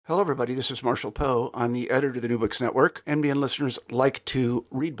Hello, everybody. This is Marshall Poe. I'm the editor of the New Books Network. NBN listeners like to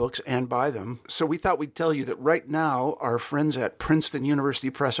read books and buy them. So we thought we'd tell you that right now, our friends at Princeton University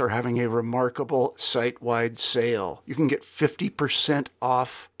Press are having a remarkable site-wide sale. You can get 50%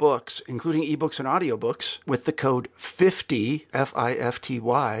 off books, including ebooks and audiobooks, with the code 50,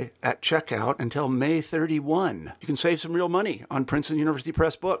 F-I-F-T-Y, at checkout until May 31. You can save some real money on Princeton University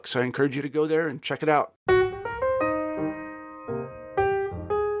Press books. I encourage you to go there and check it out.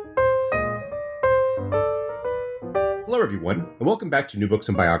 Hello, everyone, and welcome back to New Books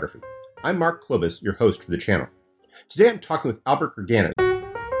and Biography. I'm Mark Klobas, your host for the channel. Today I'm talking with Albert Gurganus.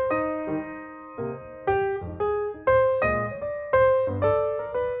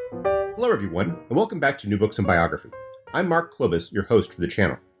 Hello, everyone, and welcome back to New Books and Biography. I'm Mark Klobas, your host for the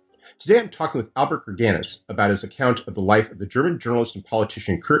channel. Today I'm talking with Albert Gurganus about his account of the life of the German journalist and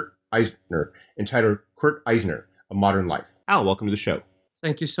politician Kurt Eisner, entitled Kurt Eisner, A Modern Life. Al, welcome to the show.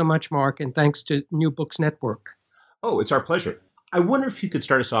 Thank you so much, Mark, and thanks to New Books Network. Oh, it's our pleasure. I wonder if you could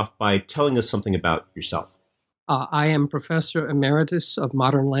start us off by telling us something about yourself. I am Professor Emeritus of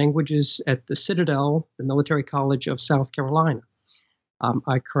Modern Languages at the Citadel, the Military College of South Carolina.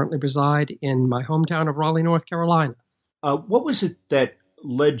 I currently reside in my hometown of Raleigh, North Carolina. What was it that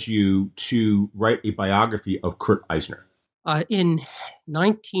led you to write a biography of Kurt Eisner? In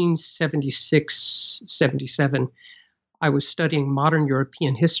 1976-77, I was studying modern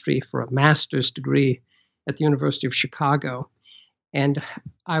European history for a master's degree at the University of Chicago. And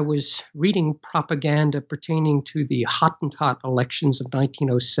I was reading propaganda pertaining to the Hottentot elections of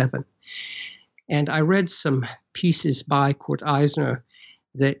 1907. And I read some pieces by Kurt Eisner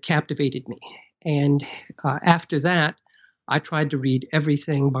that captivated me. And after that, I tried to read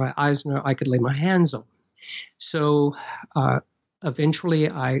everything by Eisner I could lay my hands on. So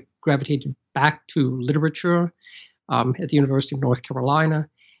eventually I gravitated back to literature at the University of North Carolina.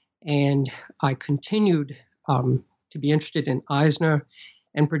 And I continued to be interested in Eisner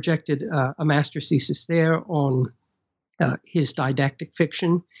and projected a master's thesis there on his didactic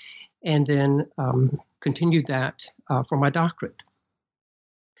fiction, and then continued that for my doctorate.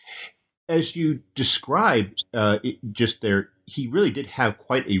 As you described just there, he really did have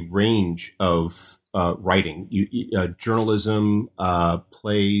quite a range of writing, journalism,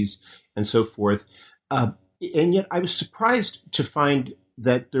 plays, and so forth. And yet I was surprised to find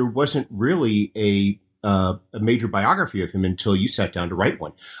that there wasn't really a major biography of him until you sat down to write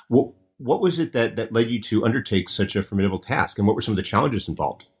one. What was it that led you to undertake such a formidable task, and what were some of the challenges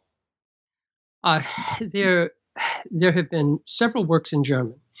involved? There have been several works in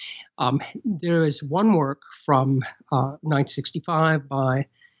German. There is one work from 1965 by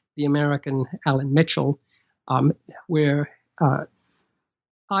the American Alan Mitchell, where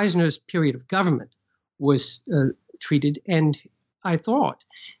Eisner's period of government was treated, and I thought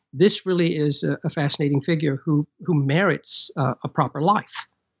this really is a fascinating figure who merits a proper life.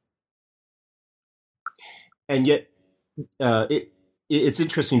 And yet, it's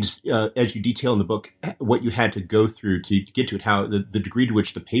interesting to, as you detail in the book what you had to go through to get to it, how the degree to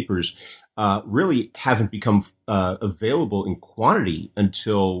which the papers really haven't become available in quantity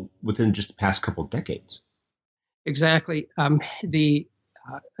until within just the past couple of decades. Exactly.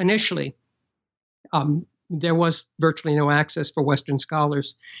 Initially, there was virtually no access for Western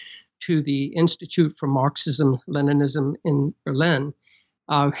scholars to the Institute for Marxism-Leninism in Berlin.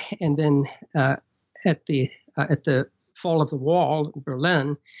 And then at the fall of the wall in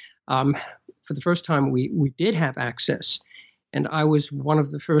Berlin, for the first time, we did have access. And I was one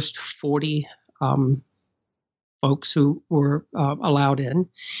of the first 40 folks who were allowed in.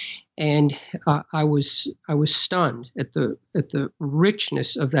 And I was stunned at the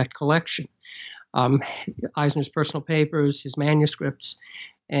richness of that collection. Eisner's personal papers, his manuscripts,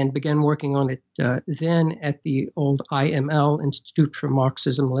 and began working on it then at the old IML, Institute for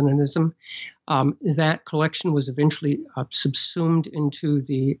Marxism-Leninism. That collection was eventually subsumed into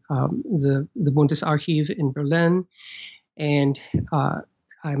the Bundesarchiv in Berlin, and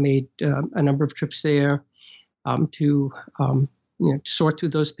I made a number of trips there to sort through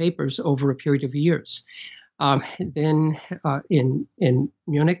those papers over a period of years. Then in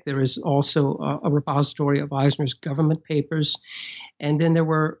Munich, there is also a repository of Eisner's government papers. And then there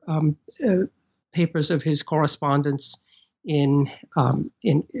were papers of his correspondence at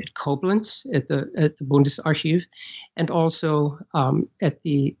Koblenz at the Bundesarchiv, and also at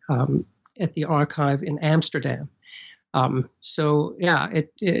the archive in Amsterdam. There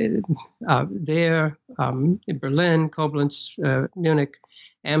in Berlin, Koblenz, Munich,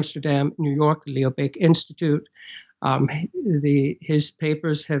 Amsterdam, New York, the Leo Baeck Institute, his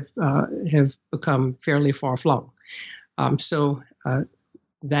papers have become fairly far flung.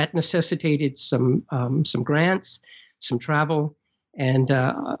 that necessitated some grants, some travel, and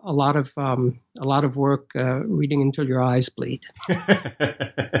a lot of work reading until your eyes bleed.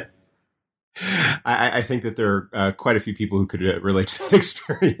 I think that there are quite a few people who could relate to that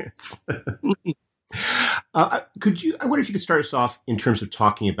experience. I wonder if you could start us off in terms of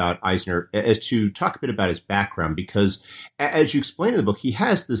talking about Eisner, as to talk a bit about his background, because as you explain in the book, he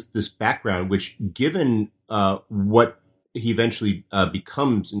has this background, which, given what he eventually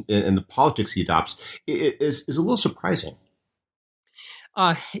becomes and the politics he adopts, is a little surprising.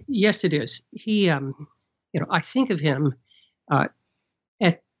 Yes, it is. He, I think of him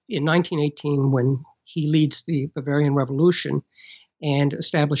in 1918 when he leads the Bavarian Revolution and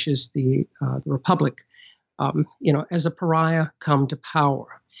establishes the Republic, as a pariah come to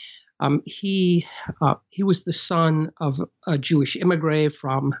power. He was the son of a Jewish immigrant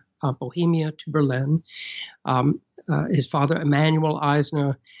from Bohemia to Berlin. His father, Emanuel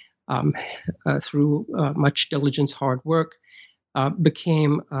Eisner, through much diligence, hard work,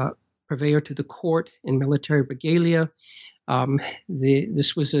 became purveyor to the court in military regalia.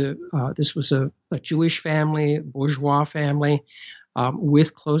 This was a Jewish family, bourgeois family,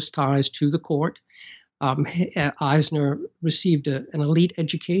 with close ties to the court. Eisner received an elite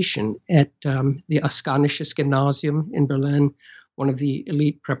education at the Askanisches Gymnasium in Berlin, one of the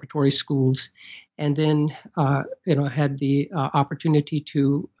elite preparatory schools, and then had the opportunity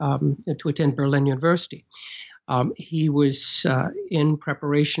to attend Berlin University. He was in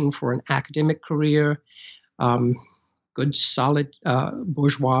preparation for an academic career, good, solid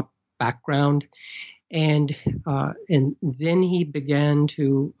bourgeois background, and then he began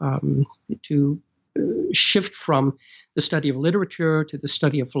to shift from the study of literature to the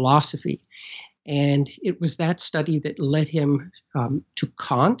study of philosophy, and it was that study that led him to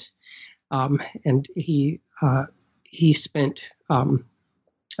Kant, and he spent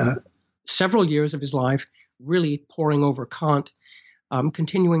several years of his life really poring over Kant,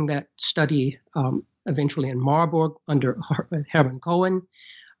 continuing that study eventually in Marburg under Hermann Cohen,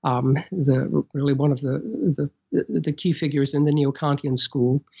 really one of the key figures in the Neo-Kantian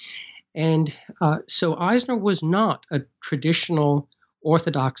school. And so Eisner was not a traditional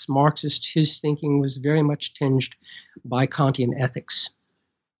orthodox Marxist. His thinking was very much tinged by Kantian ethics.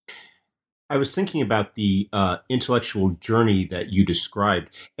 I was thinking about the intellectual journey that you described,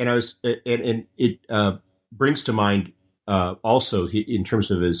 and it brings to mind also, in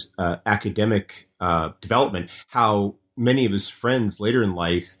terms of his academic development, how many of his friends later in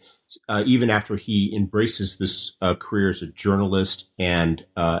life, even after he embraces this career as a journalist and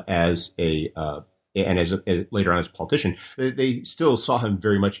as later on as a politician, they still saw him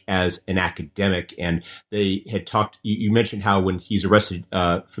very much as an academic. And they had talked, you mentioned how when he's arrested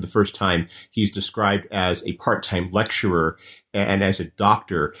for the first time, he's described as a part-time lecturer and as a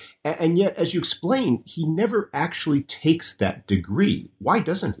doctor. And yet, as you explain, he never actually takes that degree. Why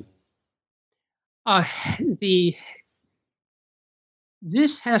doesn't he?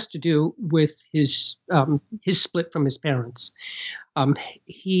 This has to do with his split from his parents.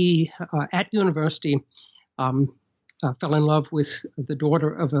 He at university fell in love with the daughter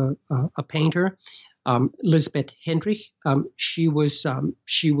of a painter, Lisbeth Hendrich. She was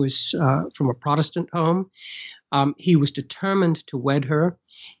from a Protestant home. He was determined to wed her,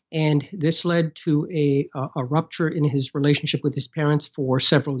 and this led to a rupture in his relationship with his parents for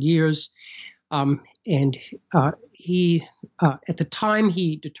several years. And he, at the time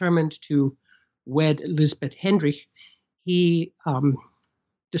he determined to wed Lisbeth Hendrich, he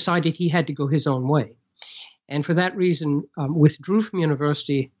decided he had to go his own way. And for that reason, withdrew from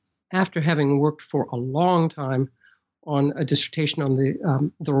university after having worked for a long time on a dissertation on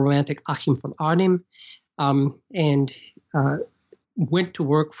the romantic Achim von Arnim, and went to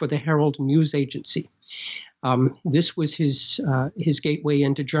work for the Herald News Agency. This was his gateway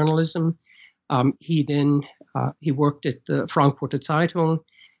into journalism. He then he worked at the Frankfurter Zeitung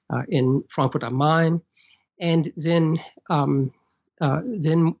in Frankfurt am Main, and then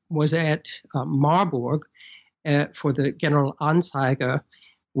was at Marburg for the General Anzeiger,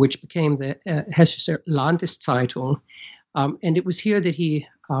 which became the Hessische Landeszeitung. And it was here that he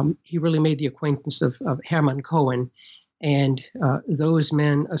really made the acquaintance of Hermann Cohen and those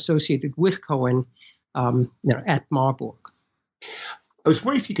men associated with Cohen at Marburg. I was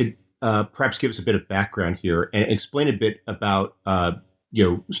wondering if you could perhaps give us a bit of background here and explain a bit about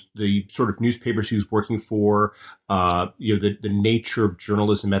the sort of newspapers he was working for, the nature of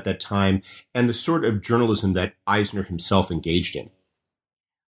journalism at that time, and the sort of journalism that Eisner himself engaged in.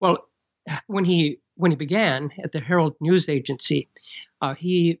 Well, when he began at the Herald News Agency,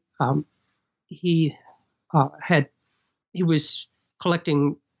 he was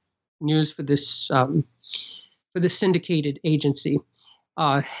collecting news for this syndicated agency,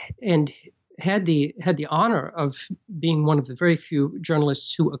 and had the honor of being one of the very few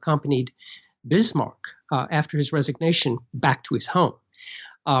journalists who accompanied Bismarck after his resignation back to his home.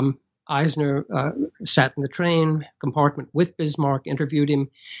 Eisner sat in the train compartment with Bismarck, interviewed him,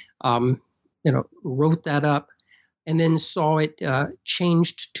 wrote that up, and then saw it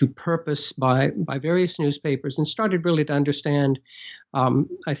changed to purpose by various newspapers, and started really to understand,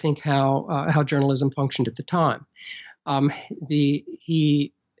 I think, how journalism functioned at the time.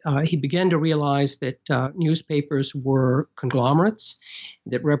 He began to realize that newspapers were conglomerates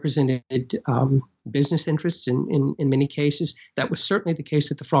that represented business interests in many cases. That was certainly the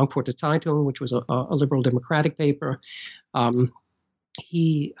case at the Frankfurter Zeitung, which was a liberal democratic paper.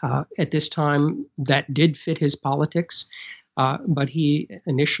 He, at this time, that did fit his politics. But he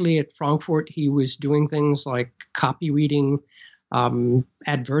initially at Frankfurt, he was doing things like copy reading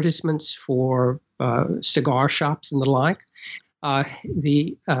advertisements for cigar shops and the like. At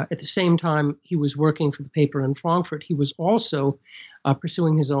the same time he was working for the paper in Frankfurt, he was also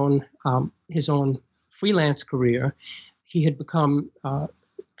pursuing his own freelance career. He had become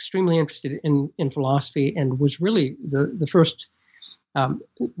extremely interested in philosophy, and was really the first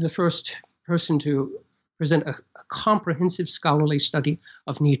person to present a comprehensive scholarly study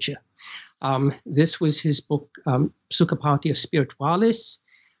of Nietzsche. This was his book Psychopathia Spiritualis,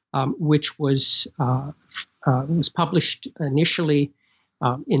 which was published initially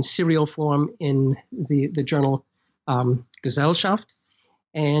in serial form in the journal Gesellschaft,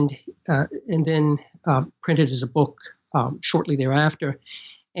 and then printed as a book shortly thereafter,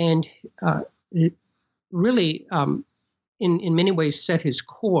 and it really, in many ways, set his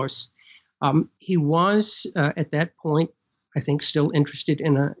course. He was at that point, I think, still interested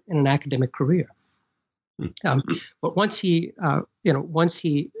in an academic career. But once he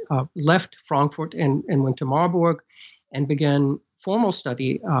left Frankfurt and went to Marburg and began formal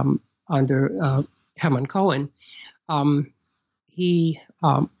study under Hermann Cohen, I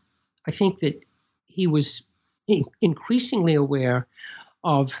think that he was increasingly aware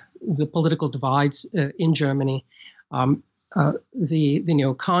of the political divides in Germany. The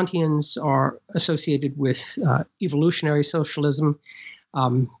neo-Kantians are associated with evolutionary socialism.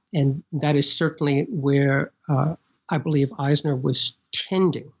 And that is certainly where I believe Eisner was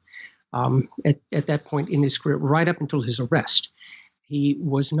tending at that point in his career, right up until his arrest. He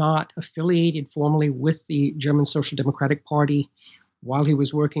was not affiliated formally with the German Social Democratic Party while he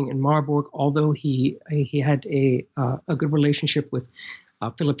was working in Marburg, although he had a good relationship with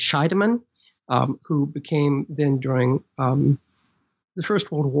Philipp Scheidemann, who became then, during the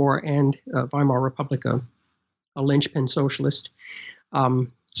First World War and Weimar Republic, a linchpin socialist.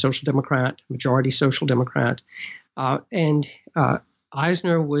 Social Democrat, majority Social Democrat, and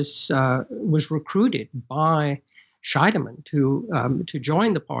Eisner was recruited by Scheidemann to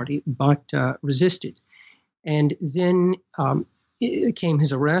join the party, but resisted, and then it came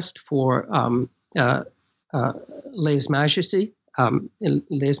his arrest for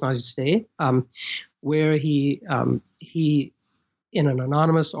lèse-majesté, where he in an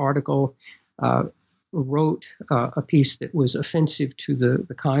anonymous article wrote a piece that was offensive to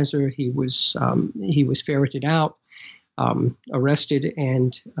the Kaiser. He was ferreted out, arrested,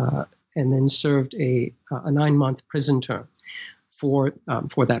 and then served a 9-month prison term for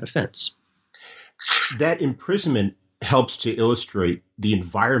that offense. That imprisonment helps to illustrate the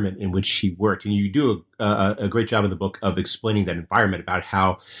environment in which he worked, and you do a great job in the book of explaining that environment, about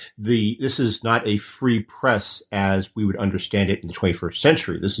how this is not a free press as we would understand it in the 21st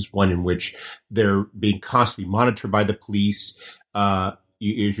century. This is one in which they're being constantly monitored by the police. As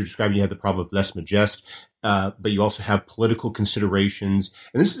you're describing, you have the problem of lèse-majesté, but you also have political considerations.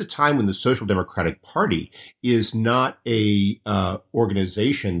 And this is a time when the Social Democratic Party is not a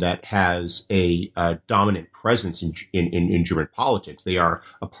organization that has a dominant presence in German politics. They are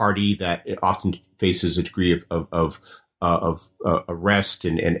a party that often faces a degree of arrest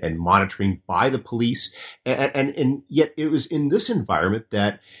and monitoring by the police. And yet it was in this environment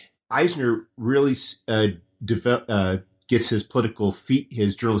that Eisner really gets his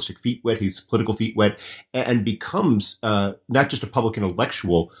journalistic feet wet, his political feet wet, and becomes not just a public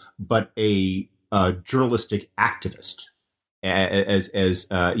intellectual, but a journalistic activist, as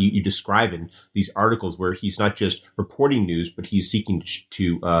you describe in these articles, where he's not just reporting news, but he's seeking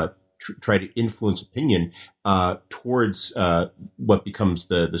to try to influence opinion towards what becomes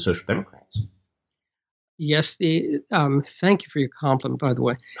the Social Democrats. Yes, thank you for your compliment, by the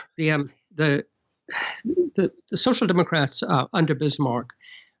way. The Social Democrats under Bismarck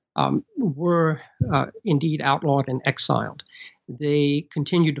were indeed outlawed and exiled. they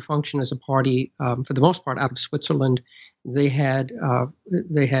continued to function as a party for the most part out of Switzerland. They had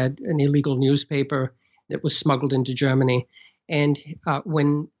an illegal newspaper that was smuggled into Germany, and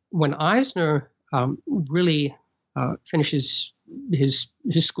when Eisner really finishes his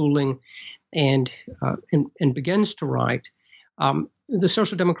schooling and begins to write, the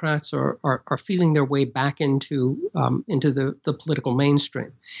Social Democrats are feeling their way back into the political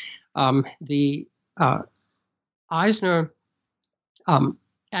mainstream. Eisner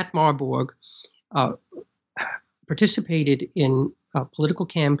at Marburg participated in political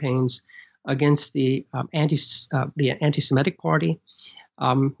campaigns against the anti-Semitic party,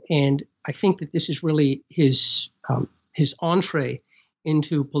 and I think that this is really his entree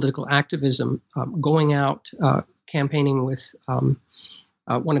into political activism, going out campaigning with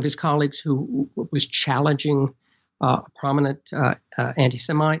one of his colleagues who was challenging a prominent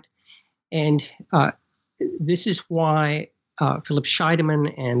anti-Semite, and this is why Philipp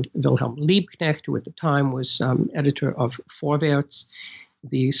Scheidemann and Wilhelm Liebknecht, who at the time was editor of Vorwärts,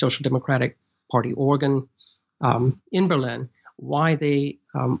 the Social Democratic Party organ in Berlin, why they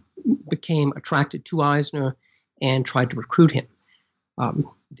became attracted to Eisner and tried to recruit him.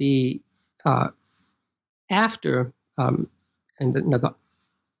 The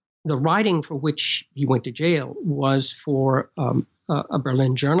writing for which he went to jail was for a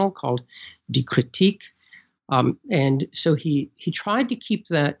Berlin journal called Die Kritik. And so he tried to keep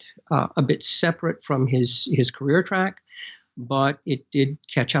that a bit separate from his career track, but it did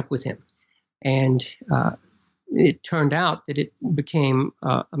catch up with him. And it turned out that it became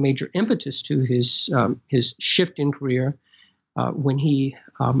a major impetus to his shift in career when he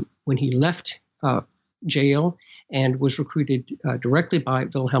left jail and was recruited directly by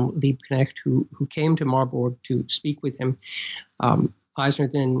Wilhelm Liebknecht, who came to Marburg to speak with him. Eisner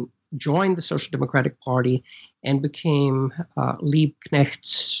then joined the Social Democratic Party and became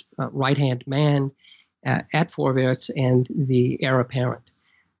Liebknecht's right-hand man at Vorwärts and the heir apparent.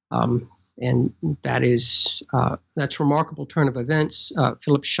 And that's a remarkable turn of events.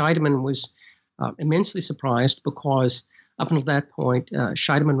 Philipp Scheidemann was immensely surprised because up until that point,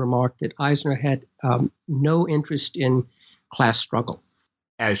 Scheidemann remarked that Eisner had no interest in class struggle.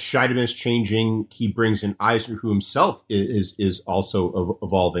 As Scheidemann is changing, he brings in Eisner, who himself is also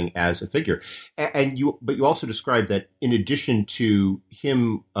evolving as a figure. But you also described that in addition to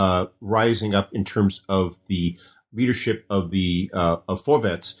him rising up in terms of the leadership of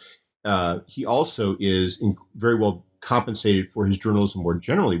Vorwärts, he also is very well compensated for his journalism more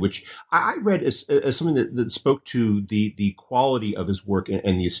generally, which I read as something that spoke to the quality of his work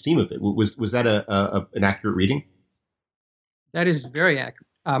and the esteem of it. Was that an accurate reading? That is very accurate.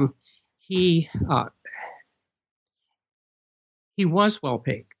 He was well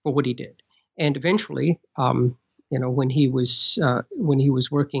paid for what he did, and eventually, when he was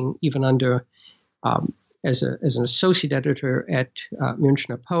working even under as an associate editor at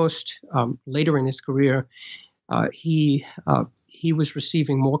Münchner Post, later in his career, he was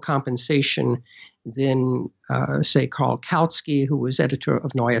receiving more compensation than, say, Karl Kautsky, who was editor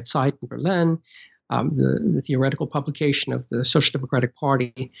of Neue Zeit in Berlin, the theoretical publication of the Social Democratic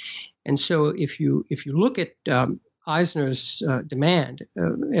Party. And so if you look at Eisner's demand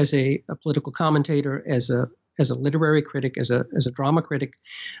as a political commentator, as a literary critic, as a drama critic,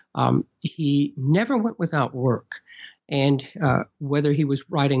 he never went without work. And whether he was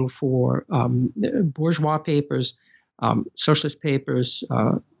writing for bourgeois papers, socialist papers,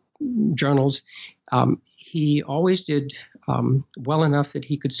 journals, he always did well enough that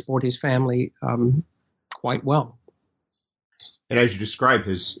he could support his family quite well. And as you described,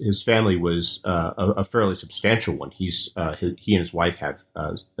 his family was a fairly substantial one. He and his wife have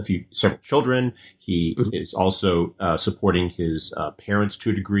several children. He is also supporting his parents to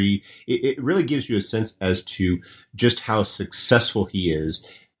a degree. It really gives you a sense as to just how successful he is,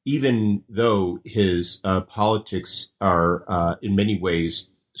 even though his politics are in many ways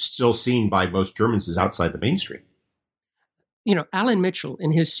still seen by most Germans as outside the mainstream. Alan Mitchell,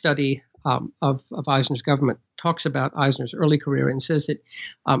 in his study of Eisner's government, talks about Eisner's early career and says that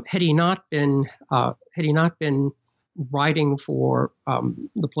had he not been writing for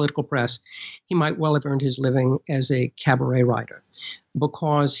the political press, he might well have earned his living as a cabaret writer,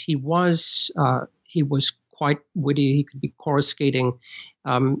 because he was quite witty. He could be coruscating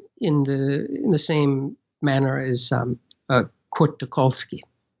in the same manner as Kurt Tucholsky.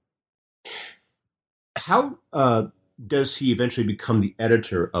 How does he eventually become the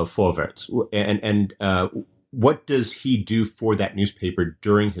editor of Vorwärts, and what does he do for that newspaper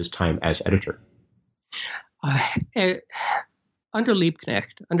during his time as editor? Under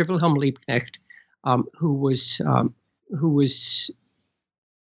Wilhelm Liebknecht, who was who was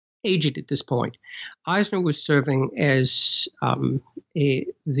aged at this point. Eisner was serving as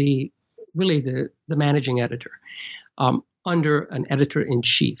the managing editor under an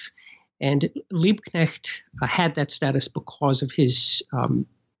editor-in-chief. And Liebknecht had that status because of his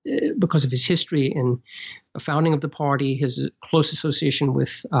history in the founding of the party, his close association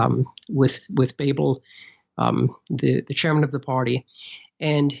with Bebel, the chairman of the party,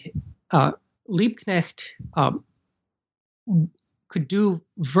 and Liebknecht could do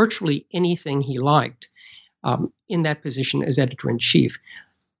virtually anything he liked in that position as editor-in-chief.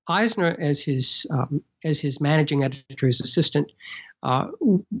 Eisner, as his managing editor, his assistant,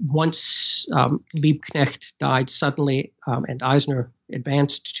 once Liebknecht died suddenly, and Eisner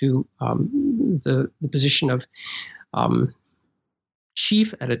advanced to the position of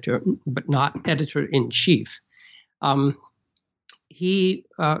chief editor, but not editor-in-chief, he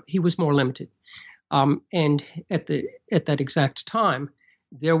was more limited. And at that exact time,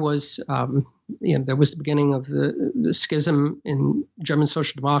 there was the beginning of the schism in German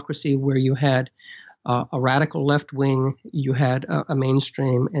social democracy, where you had a radical left wing, you had a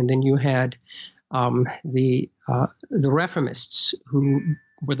mainstream, and then you had the reformists, who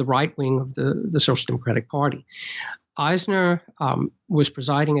were the right wing of the Social Democratic Party. Eisner was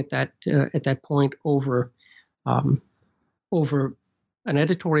presiding at that point over an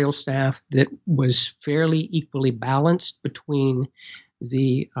editorial staff that was fairly equally balanced between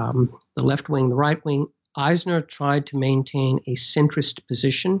the left wing, the right wing. Eisner tried to maintain a centrist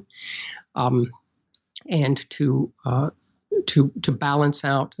position, and to balance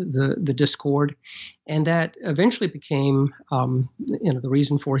out the discord, and that eventually became the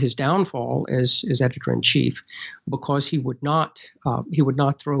reason for his downfall as editor-in-chief, because he would not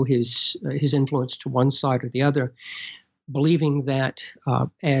throw his influence to one side or the other, believing that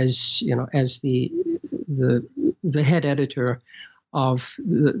as the head editor of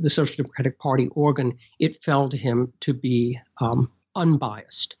the Social Democratic Party organ, it fell to him to be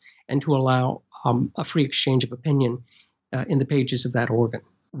unbiased and to allow a free exchange of opinion in the pages of that organ.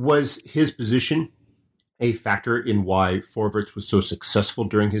 Was his position a factor in why Vorwärts was so successful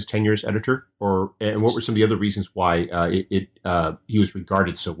during his tenure as editor, and what were some of the other reasons why he was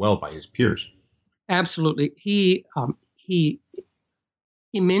regarded so well by his peers? Absolutely, he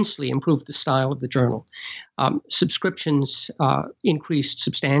immensely improved the style of the journal. Subscriptions increased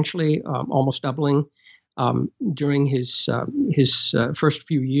substantially, almost doubling during his first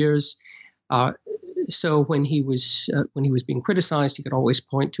few years. So when he was being criticized, he could always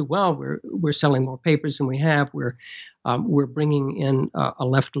point to, well, we're selling more papers than we have. We're bringing in a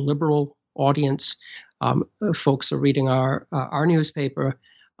left liberal audience. Folks are reading our newspaper.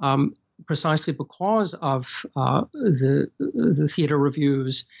 Precisely because of the theater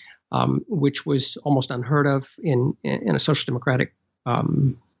reviews, which was almost unheard of in a social democratic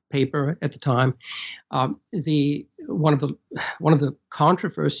paper at the time. One of the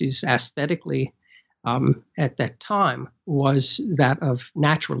controversies aesthetically at that time was that of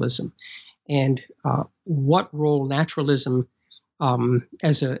naturalism, and what role naturalism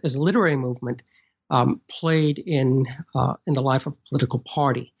as a literary movement played in the life of a political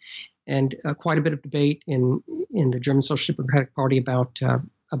party. And quite a bit of debate in the German Social Democratic Party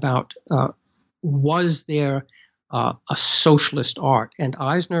about was there a socialist art, and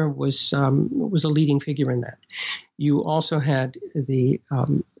Eisner was a leading figure in that. You also had the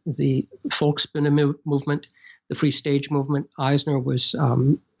Volksbühne movement, the Free Stage movement. Eisner was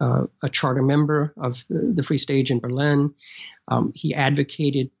a charter member of the Free Stage in Berlin. He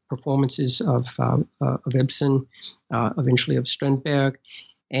advocated performances of Ibsen, eventually of Strindberg,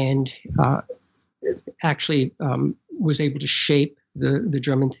 and actually was able to shape the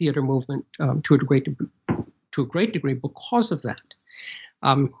German theater movement to a great degree because of that.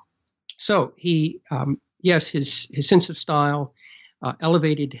 So he, his sense of style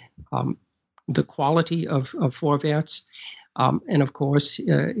elevated the quality of Vorwärts, and of course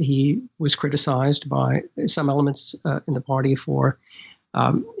he was criticized by some elements in the party for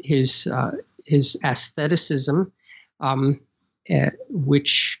his aestheticism.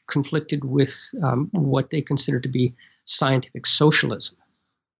 Which conflicted with what they considered to be scientific socialism.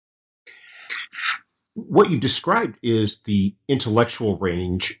 What you've described is the intellectual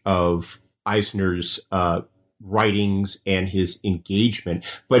range of Eisner's writings and his engagement.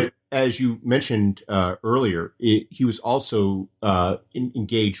 But as you mentioned earlier, he was also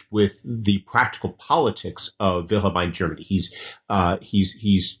engaged with the practical politics of Wilhelmine Germany.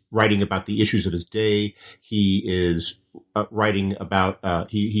 He's writing about the issues of his day. He is writing about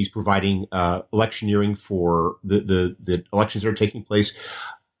he's providing electioneering for the elections that are taking place.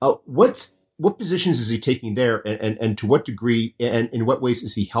 What what positions is he taking there, and to what degree, and in what ways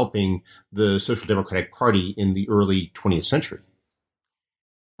is he helping the Social Democratic Party in the early 20th century?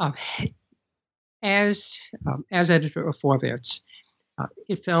 As editor of Vorwärts,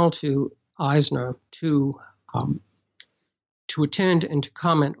 it fell to Eisner to attend and to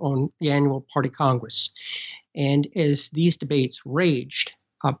comment on the annual party congress. And as these debates raged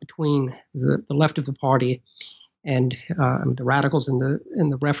between the left of the party and the radicals and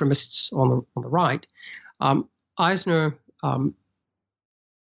the reformists on the right, Eisner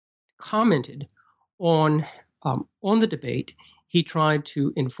commented on the debate. He tried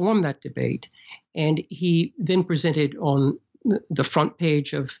to inform that debate, and he then presented on the front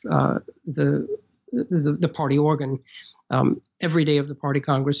page of the party organ every day of the party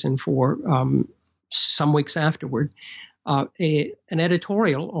congress, and for some weeks afterward, an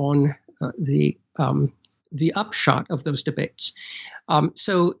editorial on the upshot of those debates.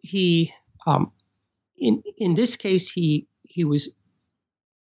 So he, in this case, he was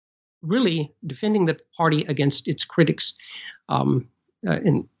really defending the party against its critics in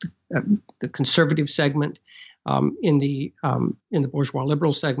the conservative segment, in the bourgeois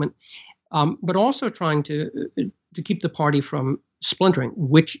liberal segment, but also trying to keep the party from splintering,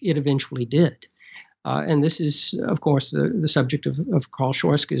 which it eventually did. And this is, of course, the subject of Karl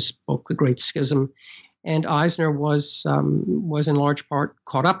Schorska's book, The Great Schism, and Eisner was in large part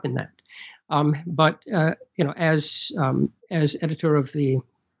caught up in that. But as editor of the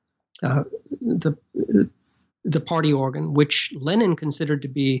party organ, which Lenin considered to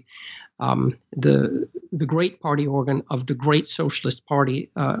be the great party organ of the great socialist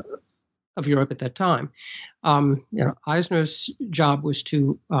party of Europe at that time, Eisner's job was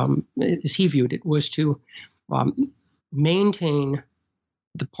to, as he viewed it, was to maintain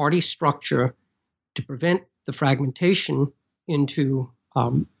the party structure to prevent the fragmentation into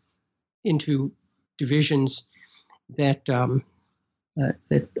divisions that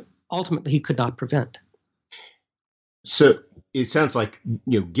ultimately he could not prevent. So it sounds like,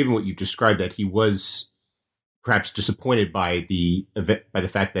 given what you described, that he was perhaps disappointed by the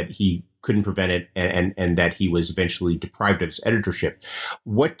fact that he couldn't prevent it, and that he was eventually deprived of his editorship.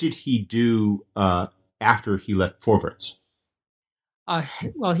 What did he do after he left Vorwärts?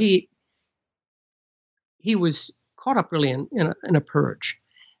 Well, he was caught up really in a purge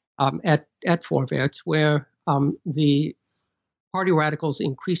at Vorwärts, where the party radicals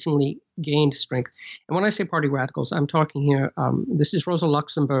increasingly gained strength. And when I say party radicals, I'm talking here, this is Rosa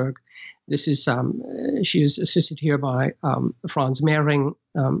Luxemburg. This is, she is assisted here by Franz Mehring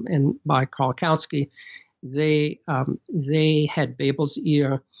and by Karl Kautsky. They had Bebel's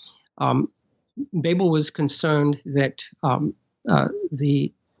ear. Bebel was concerned that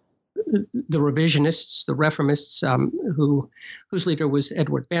the revisionists, the reformists, whose leader was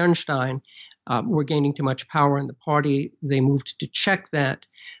Edward Bernstein, were gaining too much power in the party. They moved to check that.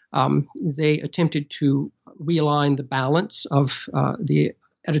 They attempted to realign the balance of the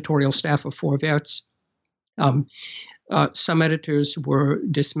editorial staff of Vorwärts. Some editors were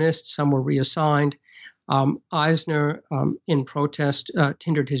dismissed, some were reassigned. Eisner, in protest,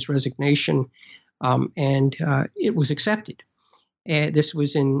 tendered his resignation, and it was accepted. This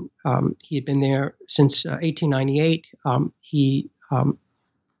was he had been there since 1898.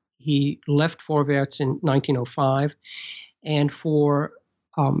 He left Vorwärts in 1905, and for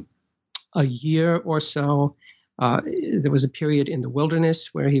a year or so, there was a period in the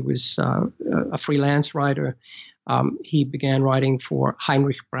wilderness where he was a freelance writer. He began writing for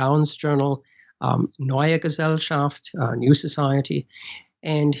Heinrich Braun's journal, Neue Gesellschaft, New Society,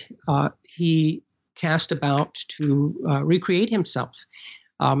 and he cast about to recreate himself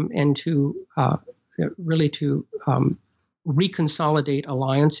and to really to reconsolidate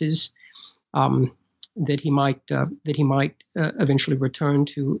alliances that he might eventually return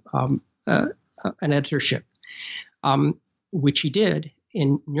to an editorship, which he did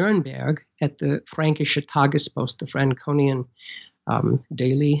in Nuremberg at the Fränkische Tagespost, the Franconian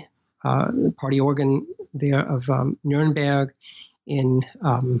daily party organ there of Nuremberg in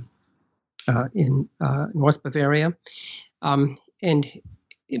North Bavaria,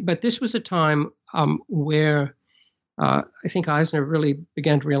 but this was a time where I think Eisner really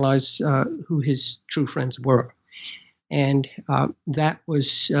began to realize who his true friends were, and that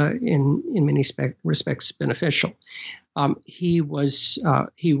was in many respects beneficial. He was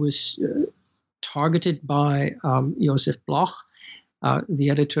targeted by Josef Bloch,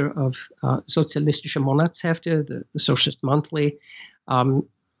 the editor of Sozialistische Monatshefte, the Socialist Monthly.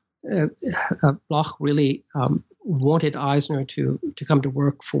 Bloch really wanted Eisner to come to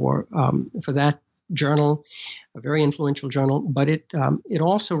work for that journal, a very influential journal, but it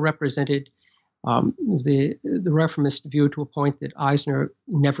also represented the reformist view to a point that Eisner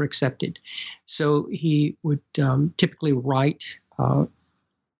never accepted. So he would typically write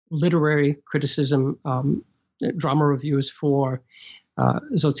literary criticism, drama reviews for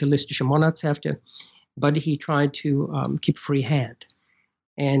Sozialistische Monatshefte, but he tried to keep free hand.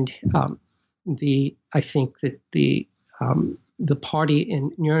 And I think that the party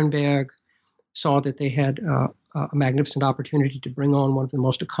in Nuremberg saw that they had a magnificent opportunity to bring on one of the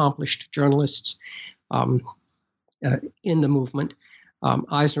most accomplished journalists in the movement.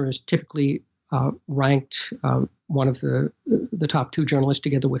 Eisner is typically ranked one of the top two journalists,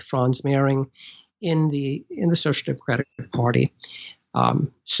 together with Franz Mehring, in the Social Democratic Party.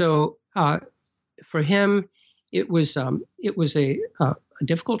 So for him, it was a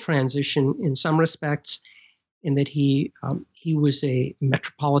difficult transition in some respects, in that he was a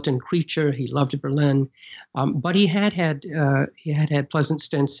metropolitan creature. He loved Berlin, but he had had pleasant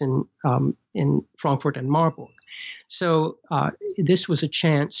stints in Frankfurt and Marburg. So this was a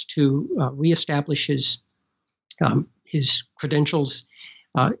chance to reestablish his credentials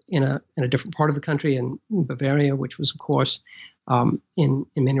in a different part of the country, in Bavaria, which was, of course, in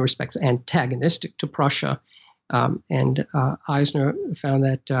many respects antagonistic to Prussia. And Eisner found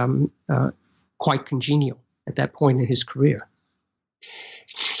that quite congenial at that point in his career.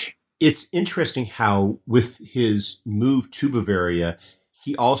 It's interesting how, with his move to Bavaria,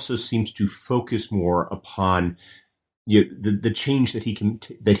 he also seems to focus more upon the change that he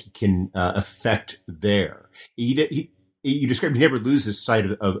can affect there. You described he never loses sight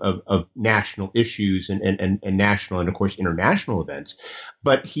of national issues and national and, of course, international events,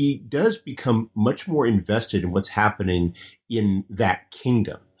 but he does become much more invested in what's happening in that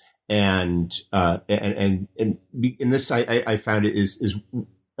kingdom. And in this, I found it is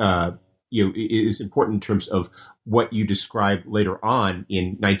important in terms of what you described later on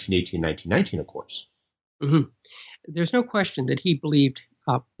in 1918, 1919, of course. Mm-hmm. There's no question that he believed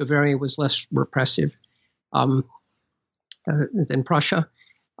Bavaria was less repressive than Prussia.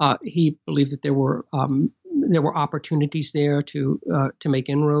 He believed that there were opportunities there to make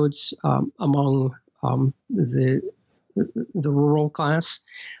inroads among the rural class,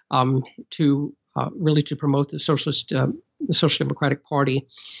 to promote the Social Democratic Party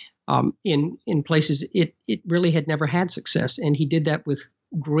in places it really had never had success, and he did that with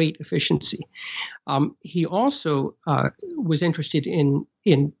great efficiency. He also was interested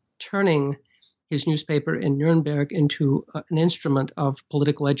in turning his newspaper in Nuremberg into an instrument of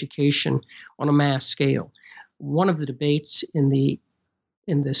political education on a mass scale. One of the debates in the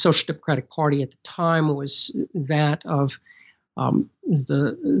Social Democratic Party at the time was that of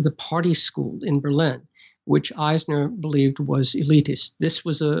the party school in Berlin, which Eisner believed was elitist. This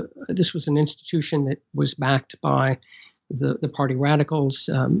was an institution that was backed by the party radicals,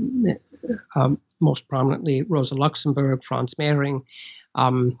 most prominently Rosa Luxemburg, Franz Mehring.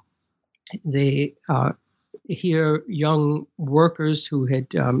 They here young workers who had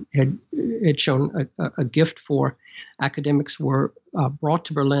shown a gift for academics were brought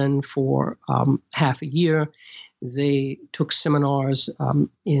to Berlin for half a year. They took seminars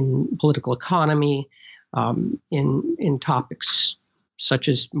in political economy, in topics such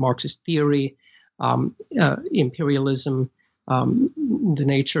as Marxist theory, imperialism, the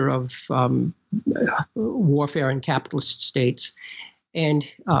nature of warfare in capitalist states. And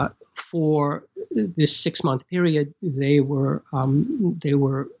for this 6-month period, they were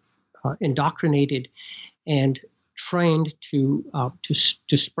indoctrinated and trained to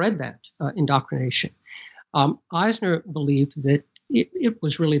spread that indoctrination. Eisner believed that it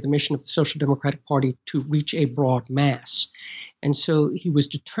was really the mission of the Social Democratic Party to reach a broad mass, and so he was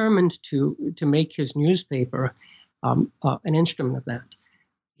determined to make his newspaper an instrument of that.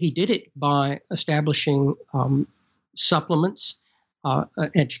 He did it by establishing supplements. An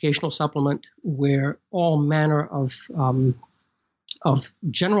educational supplement where all manner of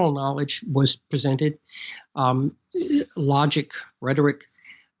general knowledge was presented, logic, rhetoric,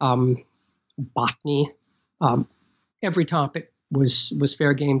 botany, every topic was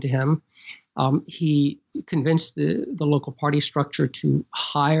fair game to him. He convinced the local party structure to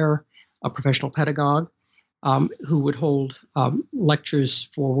hire a professional pedagogue who would hold lectures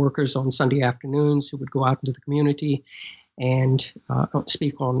for workers on Sunday afternoons, who would go out into the community and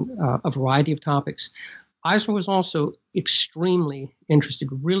speak on a variety of topics. Eisner was also extremely interested,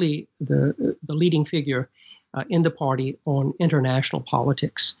 really the leading figure in the party on international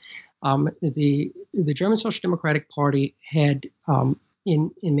politics. The German Social Democratic Party had,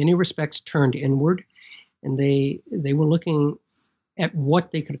 in many respects, turned inward, and they were looking at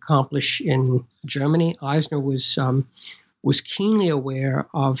what they could accomplish in Germany. Eisner was was keenly aware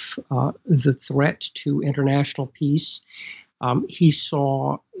of the threat to international peace. He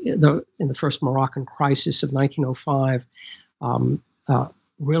saw in the first Moroccan crisis of 1905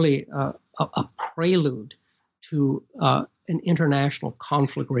 really a prelude to an international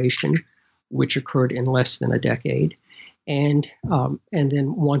conflagration, which occurred in less than a decade, and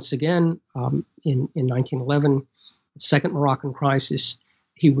then once again in 1911, the Second Moroccan Crisis,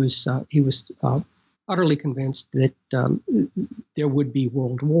 he was utterly convinced that there would be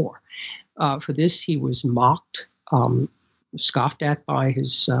world war. For this, he was mocked, scoffed at by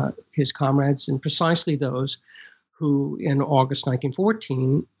his comrades, and precisely those who, in August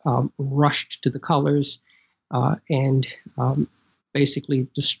 1914, rushed to the colors and basically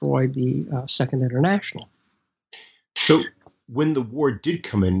destroyed the Second International. So when the war did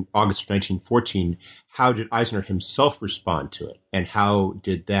come in August of 1914, how did Eisner himself respond to it? And how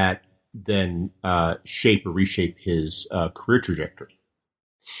did that then shape or reshape his career trajectory?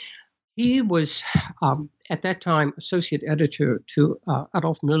 He was, at that time, associate editor to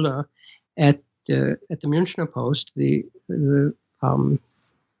Adolf Müller at the Münchner Post, the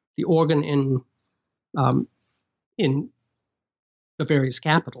organ in Bavaria's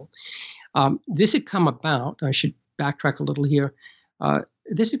capital. This had come about. I should backtrack a little here.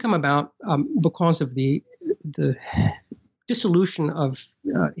 This had come about because of the dissolution of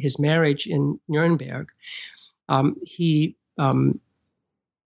his marriage in Nuremberg. He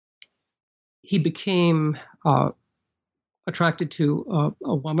became attracted to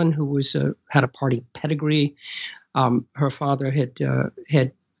a woman who had a party pedigree. Her father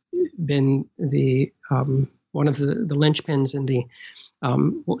had been the one of the linchpins in the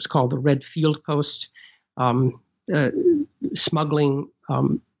what was called the Red Field Post, smuggling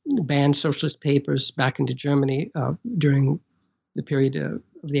banned socialist papers back into Germany during the period of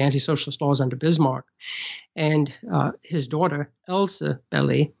the anti-socialist laws under Bismarck. And his daughter, Else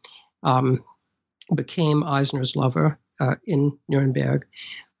Belli, became Eisner's lover in Nuremberg.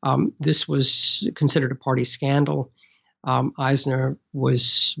 This was considered a party scandal. Eisner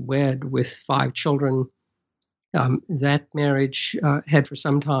was wed with 5 children. That marriage had for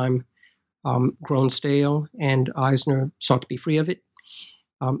some time grown stale, and Eisner sought to be free of it.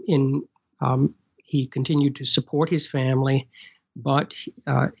 He continued to support his family, but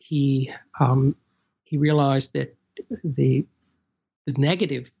he realized that the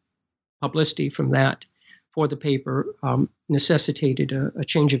negative publicity from that for the paper necessitated a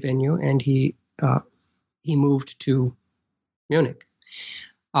change of venue, and he moved to Munich,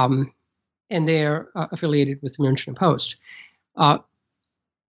 and they're affiliated with the Münchner Post.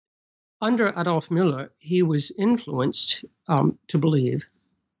 Under Adolf Müller, he was influenced to believe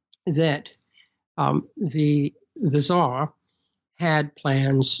that the Tsar had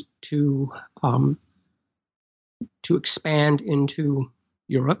plans to expand into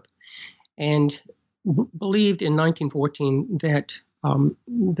Europe, and believed in 1914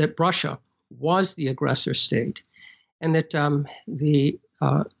 that Russia was the aggressor state, and that the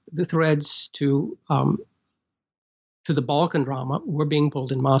threads to the Balkan drama were being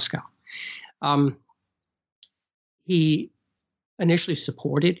pulled in Moscow. He initially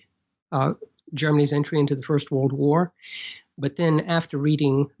supported Germany's entry into the First World War, but then after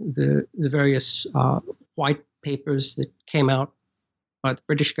reading the various white papers that came out by the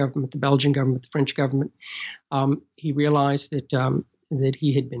British government, the Belgian government, the French government, he realized that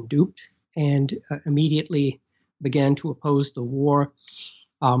he had been duped, and immediately began to oppose the war.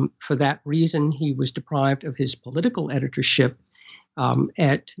 For that reason, he was deprived of his political editorship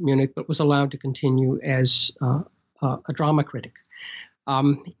at Munich, but was allowed to continue as a drama critic.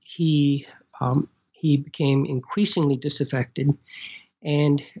 He became increasingly disaffected,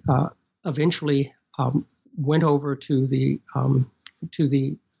 and eventually went over to the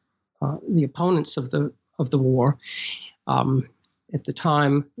opponents of the war. At the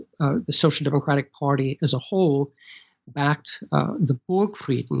time, the Social Democratic Party as a whole backed the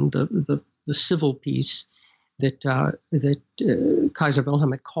Burgfrieden, the civil peace that Kaiser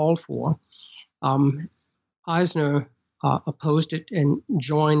Wilhelm had called for. Eisner opposed it and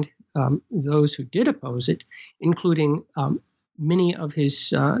joined those who did oppose it, including many of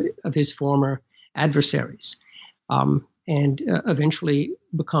his former adversaries, and eventually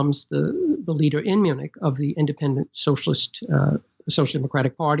becomes the leader in Munich of the independent socialist Social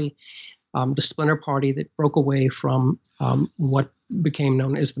Democratic Party, the splinter party that broke away from what became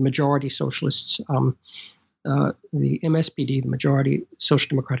known as the majority socialists, the MSPD, the Majority Social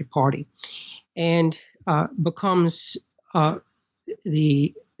Democratic Party, and becomes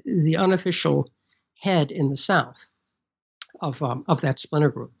the unofficial head in the South of that splinter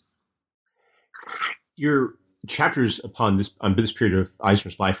group. Your chapters on this period of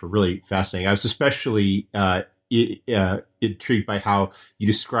Eisner's life are really fascinating. I was especially intrigued by how you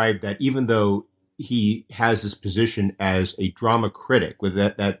described that even though he has this position as a drama critic, with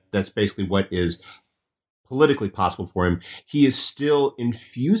that's basically what is politically possible for him, he is still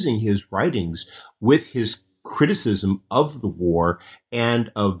infusing his writings with his criticism of the war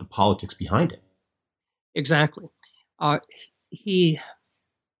and of the politics behind it. Exactly. He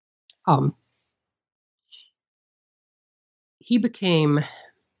became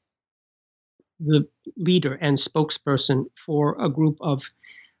the leader and spokesperson for a group of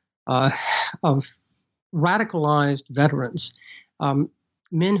radicalized veterans,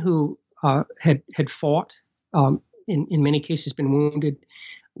 men who had fought, in many cases been wounded,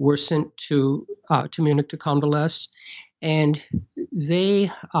 were sent to Munich to convalesce, and they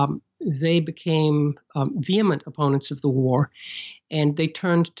became vehement opponents of the war, and they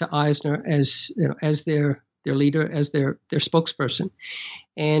turned to Eisner as their leader, as their spokesperson,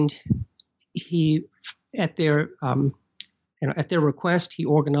 and he, at their request, he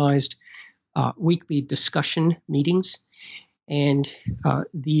organized weekly discussion meetings, and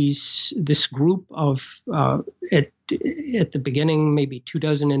this group of at the beginning maybe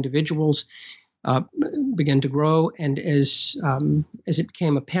 24 individuals began to grow, and as it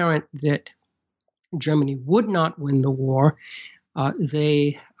became apparent that Germany would not win the war,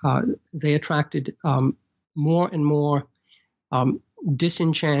 they attracted more and more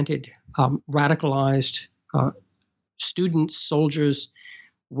disenchanted, radicalized students, soldiers,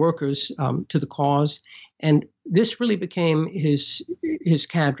 workers to the cause, and this really became his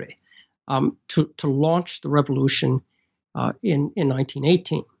cadre to launch the revolution in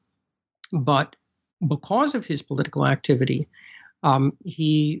 1918. But because of his political activity,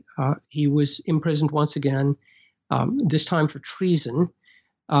 he was imprisoned once again, this time for treason,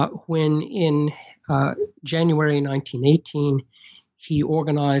 when in January 1918 he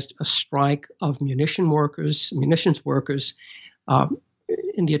organized a strike of munitions workers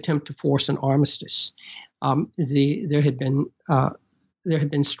in the attempt to force an armistice. There had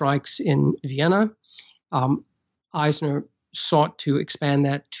been strikes in Vienna. Eisner sought to expand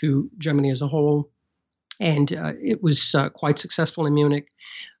that to Germany as a whole, and it was quite successful in Munich.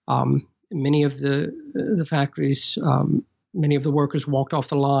 Many of the factories, many of the workers walked off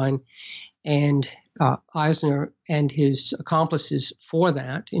the line, and Eisner and his accomplices for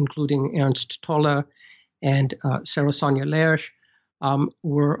that, including Ernst Toller and Sarah Sonia Lerch,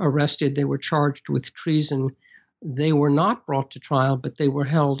 were arrested. They were charged with treason. They were not brought to trial, but they were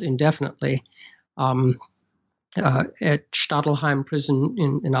held indefinitely at Stadelheim prison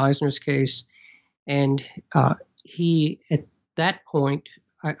in Eisner's case. And he, at that point,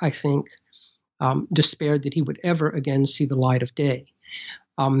 I think, despaired that he would ever again see the light of day.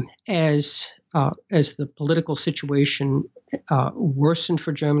 As the political situation worsened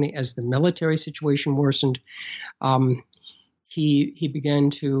for Germany, as the military situation worsened, he began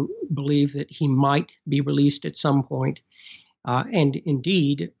to believe that he might be released at some point. And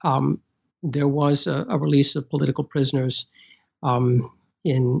indeed, there was a release of political prisoners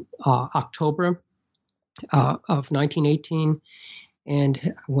in October of 1918.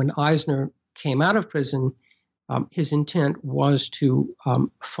 And when Eisner came out of prison, his intent was to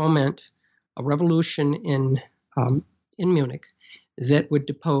foment a revolution in Munich that would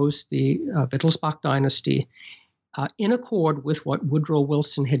depose the Wittelsbach dynasty in accord with what Woodrow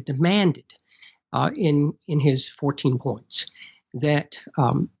Wilson had demanded in his 14 points, that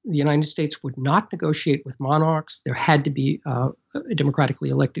the United States would not negotiate with monarchs. There had to be a democratically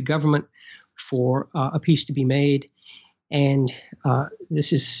elected government for a peace to be made. And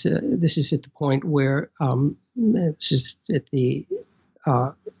this is at the point where this is at the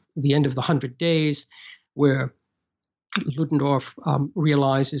end of the 100 days, where Ludendorff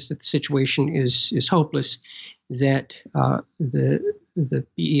realizes that the situation is hopeless, that the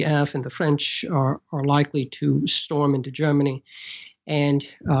BEF and the French are likely to storm into Germany, and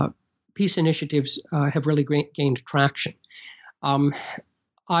peace initiatives have really gained traction.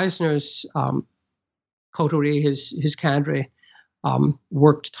 Eisner's coterie, his cadre,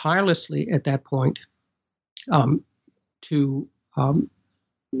 worked tirelessly at that point to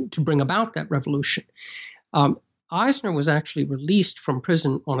bring about that revolution. Eisner was actually released from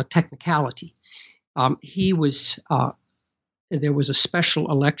prison on a technicality. There was a special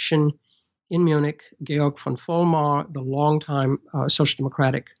election in Munich. Georg von Vollmar, the longtime Social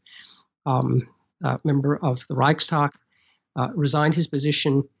Democratic member of the Reichstag, resigned his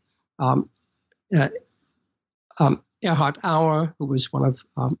position. Erhard Auer, who was one of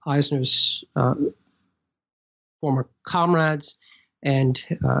Eisner's former comrades and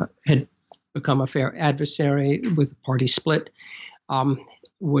had become a fair adversary with the party split,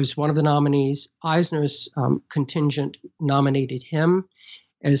 was one of the nominees. Eisner's contingent nominated him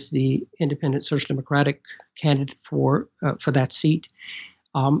as the independent Social Democratic candidate for that seat.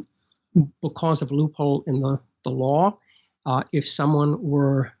 Because of a loophole in the law, if someone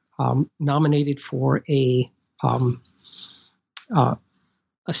were nominated for a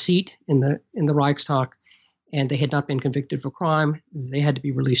seat in the Reichstag and they had not been convicted of a crime, they had to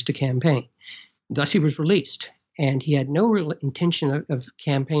be released to campaign. Thus, he was released, and he had no real intention of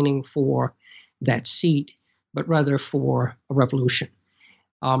campaigning for that seat, but rather for a revolution.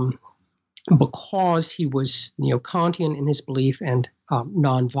 Because he was neo-Kantian in his belief and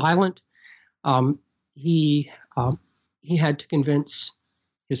nonviolent, he had to convince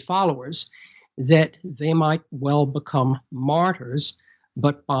his followers that they might well become martyrs,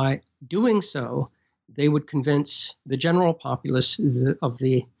 but by doing so, they would convince the general populace of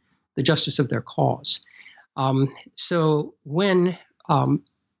the justice of their cause. So when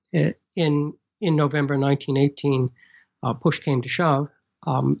in November 1918, push came to shove,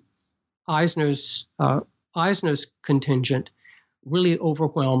 Eisner's contingent really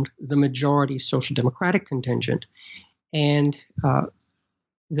overwhelmed the majority Social Democratic contingent, and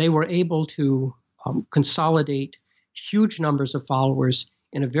they were able to consolidate huge numbers of followers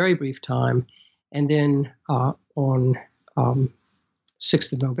in a very brief time. And then on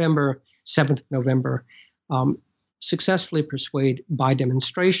 6th of November, 7th of November, successfully persuade by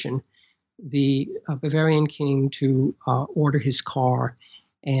demonstration the Bavarian king to order his car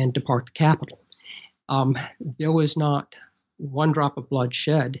and depart the capital. There was not one drop of blood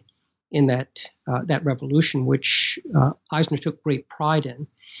shed in that revolution, which Eisner took great pride in.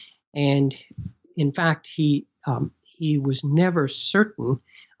 And in fact, he was never certain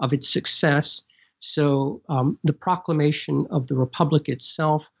of its success. So the proclamation of the Republic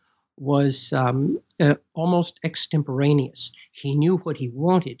itself was almost extemporaneous. He knew what he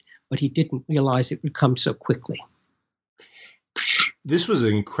wanted, but he didn't realize it would come so quickly. This was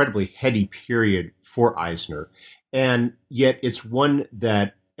an incredibly heady period for Eisner, and yet it's one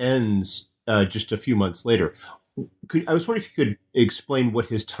that ends just a few months later. I was wondering if you could explain what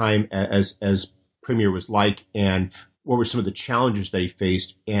his time as premier was like, and what were some of the challenges that he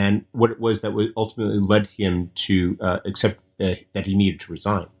faced, and what it was that ultimately led him to accept that he needed to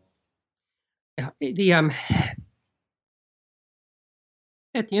resign. Yeah,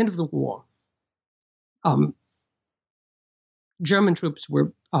 at the end of the war, German troops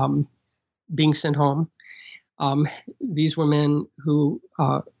were being sent home. These were men who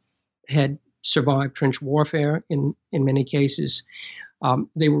had survived trench warfare in many cases.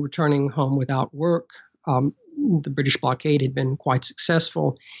 They were returning home without work. The British blockade had been quite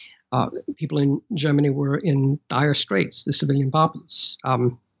successful. People in Germany were in dire straits, the civilian populace.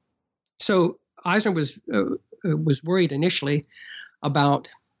 So Eisner was worried initially about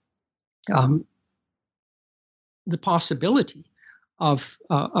the possibility of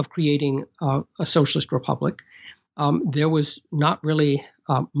creating a socialist republic. There was not really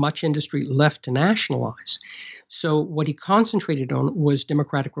much industry left to nationalize. So what he concentrated on was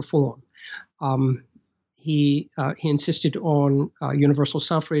democratic reform. He insisted on universal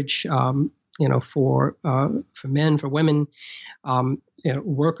suffrage, for men, for women,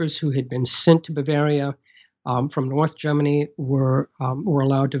 workers who had been sent to Bavaria from North Germany were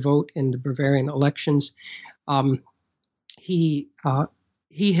allowed to vote in the Bavarian elections. He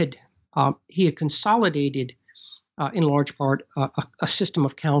had consolidated, in large part, a system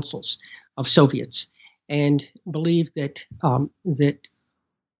of councils of Soviets, and believed that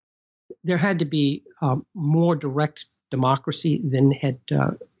there had to be more direct democracy than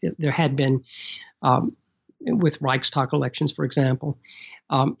there had been with Reichstag elections, for example.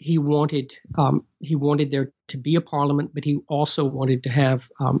 He wanted there to be a parliament, but he also wanted to have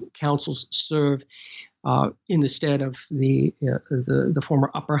councils serve in the stead of the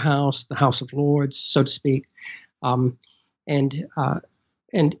former upper house, the House of Lords, so to speak, and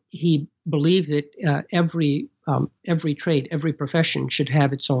he believed that every trade, every profession should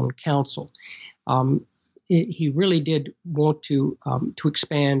have its own council. He really did want to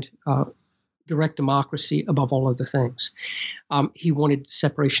expand direct democracy above all other things. He wanted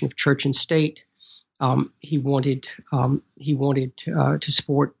separation of church and state. He wanted to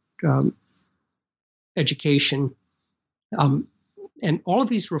support education, and all of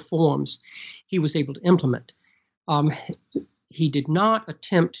these reforms he was able to implement. He did not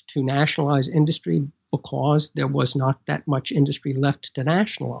attempt to nationalize industry because there was not that much industry left to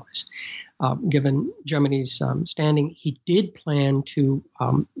nationalize. Given Germany's standing, he did plan to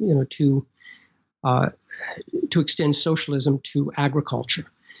extend socialism to agriculture.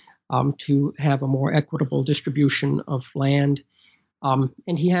 to have a more equitable distribution of land.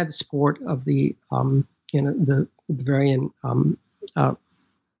 And he had the support of the Bavarian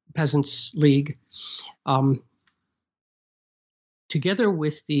Peasants' League.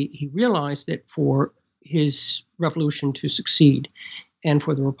 He realized that for his revolution to succeed and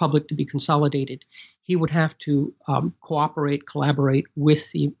for the republic to be consolidated, he would have to collaborate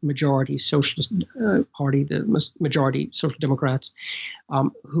with the majority Socialist Party, the majority Social Democrats,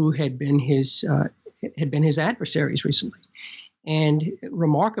 who had been his adversaries recently. And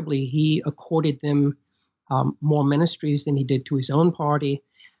remarkably, he accorded them more ministries than he did to his own party.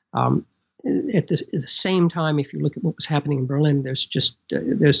 At the same time, if you look at what was happening in Berlin, there's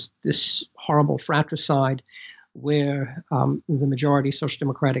this horrible fratricide where the majority Social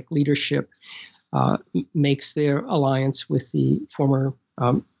Democratic leadership makes their alliance with the former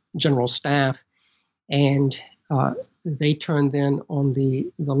general staff, and they turn then on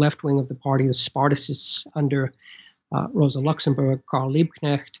the left wing of the party, the Spartacists under Rosa Luxemburg, Karl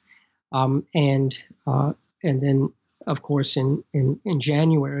Liebknecht, and then of course in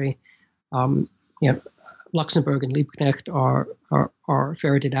January, Luxemburg and Liebknecht are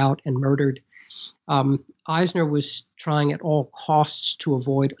ferreted out and murdered. Eisner was trying at all costs to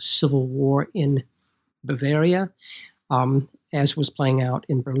avoid a civil war in Bavaria, as was playing out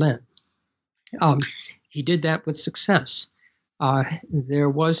in Berlin. He did that with success. There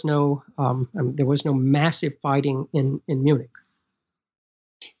was no massive fighting in Munich.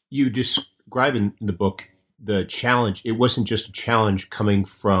 You describe in the book the challenge. It wasn't just a challenge coming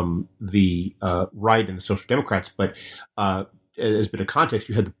from the right and the Social Democrats, but as a bit of context,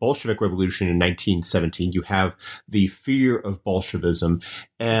 you had the Bolshevik Revolution in 1917. You have the fear of Bolshevism,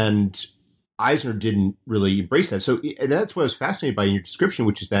 and Eisner didn't really embrace that. So, and that's what I was fascinated by in your description,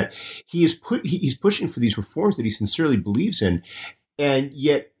 which is that he's pushing for these reforms that he sincerely believes in, and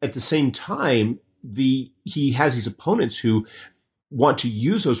yet at the same time, he has these opponents who want to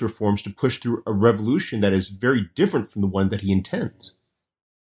use those reforms to push through a revolution that is very different from the one that he intends.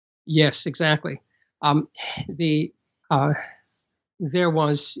 Yes, exactly. There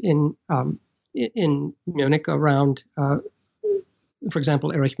was in Munich around, for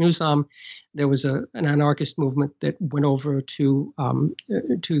example, Erich Mühsam, there was an anarchist movement that went over to the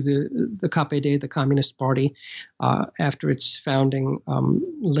KPD, the Communist Party, after its founding,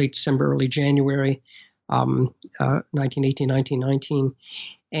 late December, early January, 1918, 1919.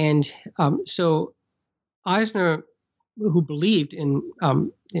 And so Eisner, who believed in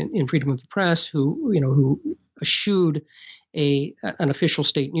freedom of the press, who eschewed an official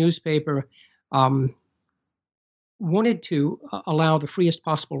state newspaper, wanted to allow the freest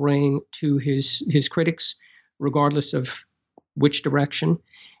possible reign to his critics, regardless of which direction,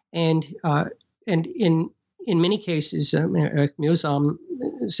 and in many cases, Mühsam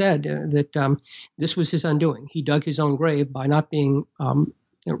said that this was his undoing. He dug his own grave by not being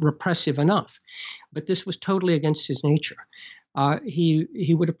repressive enough, but this was totally against his nature.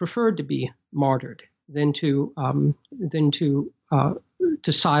 He would have preferred to be martyred than to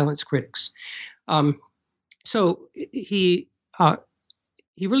silence critics. So he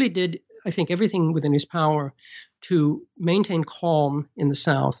really did, I think, everything within his power to maintain calm in the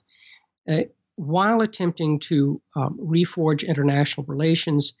South, while attempting to reforge international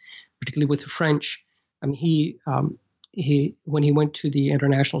relations, particularly with the French. I mean, he when he went to the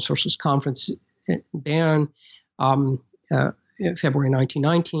International Socialist Conference in Bern, in February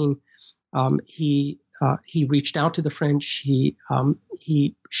 1919, he reached out to the French. He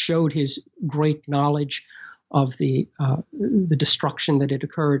showed his great knowledge of the destruction that had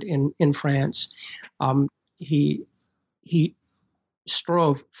occurred in France. He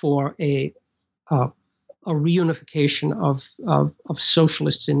strove for a reunification of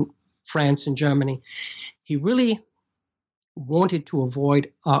socialists in France and Germany. He really wanted to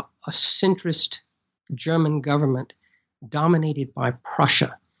avoid a centrist German government dominated by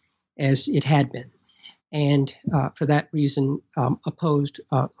Prussia, as it had been, and for that reason opposed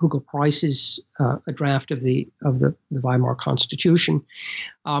Hugo Price's a draft of the Weimar Constitution.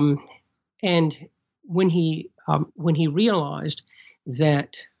 And when he realized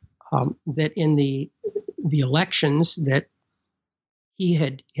that in the elections that he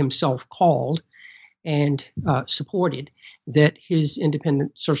had himself called and supported, that his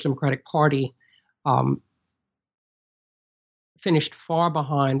independent Social Democratic Party finished far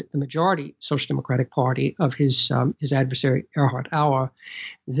behind the majority Social Democratic Party of his adversary Erhard Auer,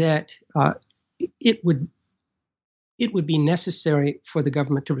 that it would be necessary for the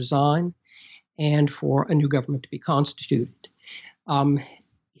government to resign and for a new government to be constituted.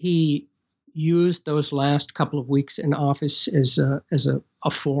 He used those last couple of weeks in office as a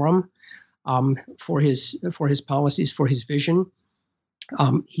forum for his policies, for his vision.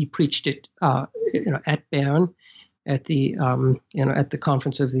 He preached it, at Bern, at the at the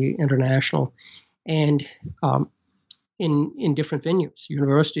conference of the International, and in different venues.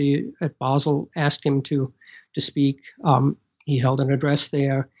 University at Basel asked him to speak. He held an address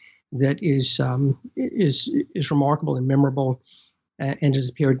there that is remarkable and memorable, and has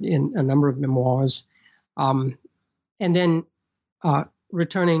appeared in a number of memoirs. And then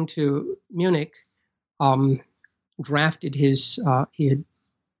returning to Munich, he had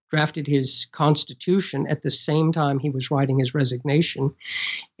drafted his constitution at the same time he was writing his resignation,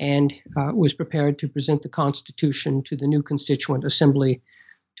 and was prepared to present the constitution to the new Constituent Assembly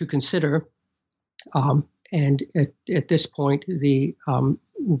to consider. And at this point, the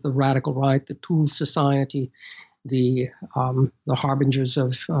radical right, the Tool Society, the harbingers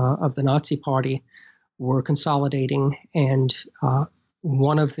of the Nazi Party, were consolidating, and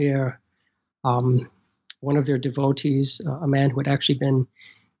one of their devotees, a man who had actually been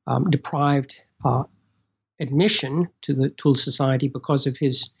deprived admission to the Tool Society because of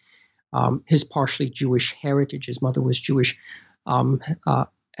his partially Jewish heritage. His mother was Jewish.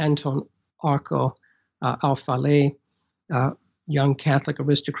 Anton Arco Al-Faleh, young Catholic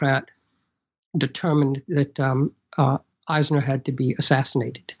aristocrat, determined that Eisner had to be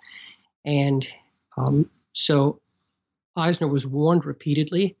assassinated. And so Eisner was warned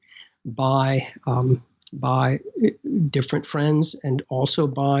repeatedly by different friends and also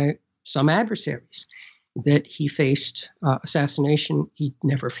by some adversaries that he faced assassination. He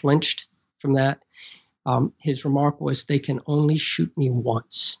never flinched from that. His remark was, "They can only shoot me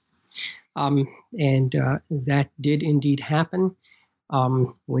once." And that did indeed happen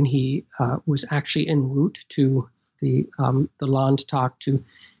when he was actually en route to the Landtag to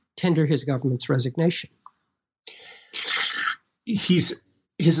tender his government's resignation. His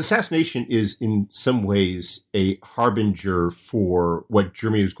assassination is in some ways a harbinger for what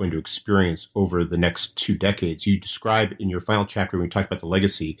Germany was going to experience over the next 2 decades. You describe in your final chapter, when we talked about the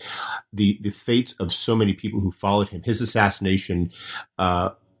legacy, the fate of so many people who followed him. His assassination,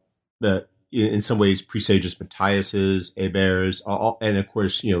 in some ways, presages Matthias's, Hébert's, and of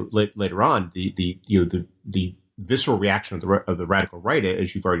course, later on, the visceral reaction of the radical right,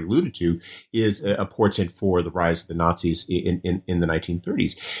 as you've already alluded to, is a portent for the rise of the Nazis in the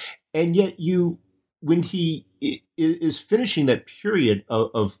 1930s. And yet, when he is finishing that period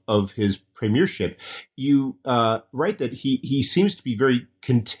of his premiership, you write that he seems to be very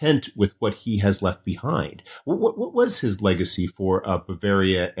content with what he has left behind. What was his legacy for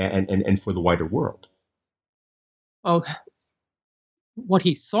Bavaria and for the wider world? Oh, what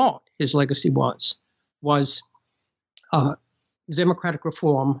he thought his legacy was the democratic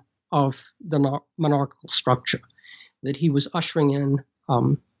reform of the monarchical structure, that he was ushering in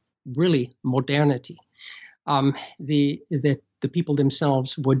really modernity, that the people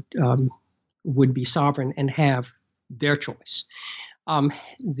themselves would be sovereign and have their choice.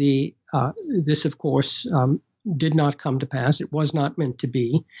 This, of course, did not come to pass. It was not meant to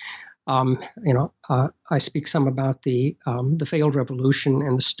be. I speak some about the failed revolution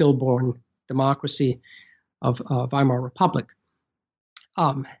and the stillborn democracy of Weimar Republic.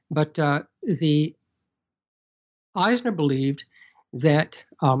 But the Eisner believed that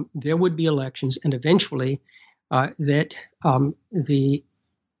there would be elections, and eventually that the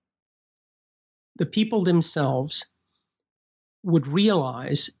people themselves would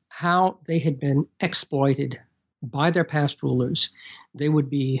realize how they had been exploited by their past rulers. They would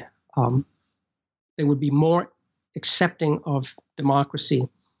be more accepting of democracy,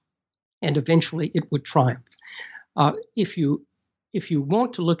 and eventually it would triumph. If you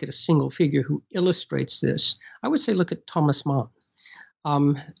want to look at a single figure who illustrates this, I would say look at Thomas Mann.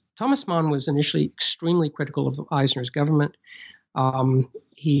 Thomas Mann was initially extremely critical of Eisner's government.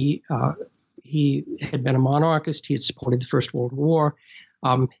 He had been a monarchist. He had supported the First World War,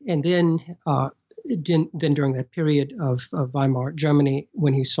 and then during that period of Weimar Germany,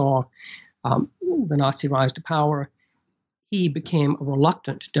 when he saw the Nazi rise to power, he became a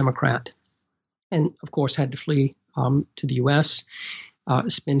reluctant Democrat, and of course had to flee to the U.S.,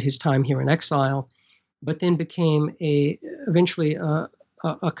 spend his time here in exile, but then became eventually a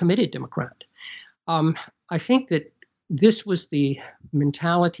committed Democrat. I think that this was the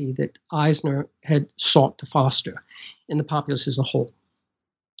mentality that Eisner had sought to foster in the populace as a whole.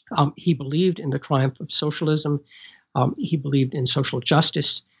 He believed in the triumph of socialism. He believed in social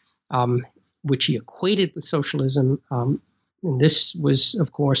justice, which he equated with socialism. And this was,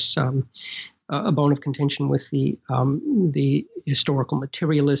 of course, a bone of contention with the historical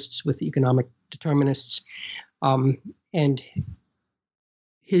materialists, with the economic determinists, and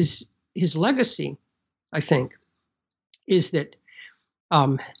his legacy, I think, is that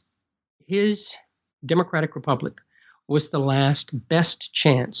his democratic republic was the last best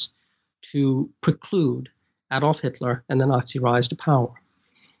chance to preclude Adolf Hitler and the Nazi rise to power.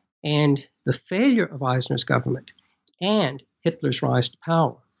 And the failure of Eisner's government and Hitler's rise to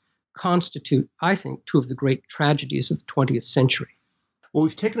power constitute, I think, two of the great tragedies of the 20th century. Well,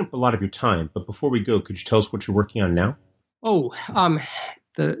 we've taken up a lot of your time, but before we go, could you tell us what you're working on now? Oh,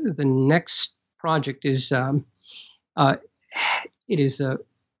 the next project is it is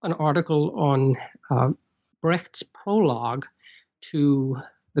an article on Brecht's prologue to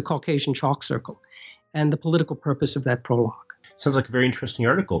the Caucasian Chalk Circle and the political purpose of that prologue. Sounds like a very interesting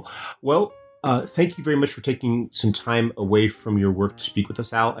article. Well, thank you very much for taking some time away from your work to speak with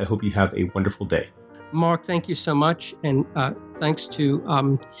us, Al. I hope you have a wonderful day. Mark, thank you so much. And thanks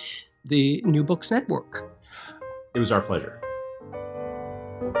to the New Books Network. It was our pleasure.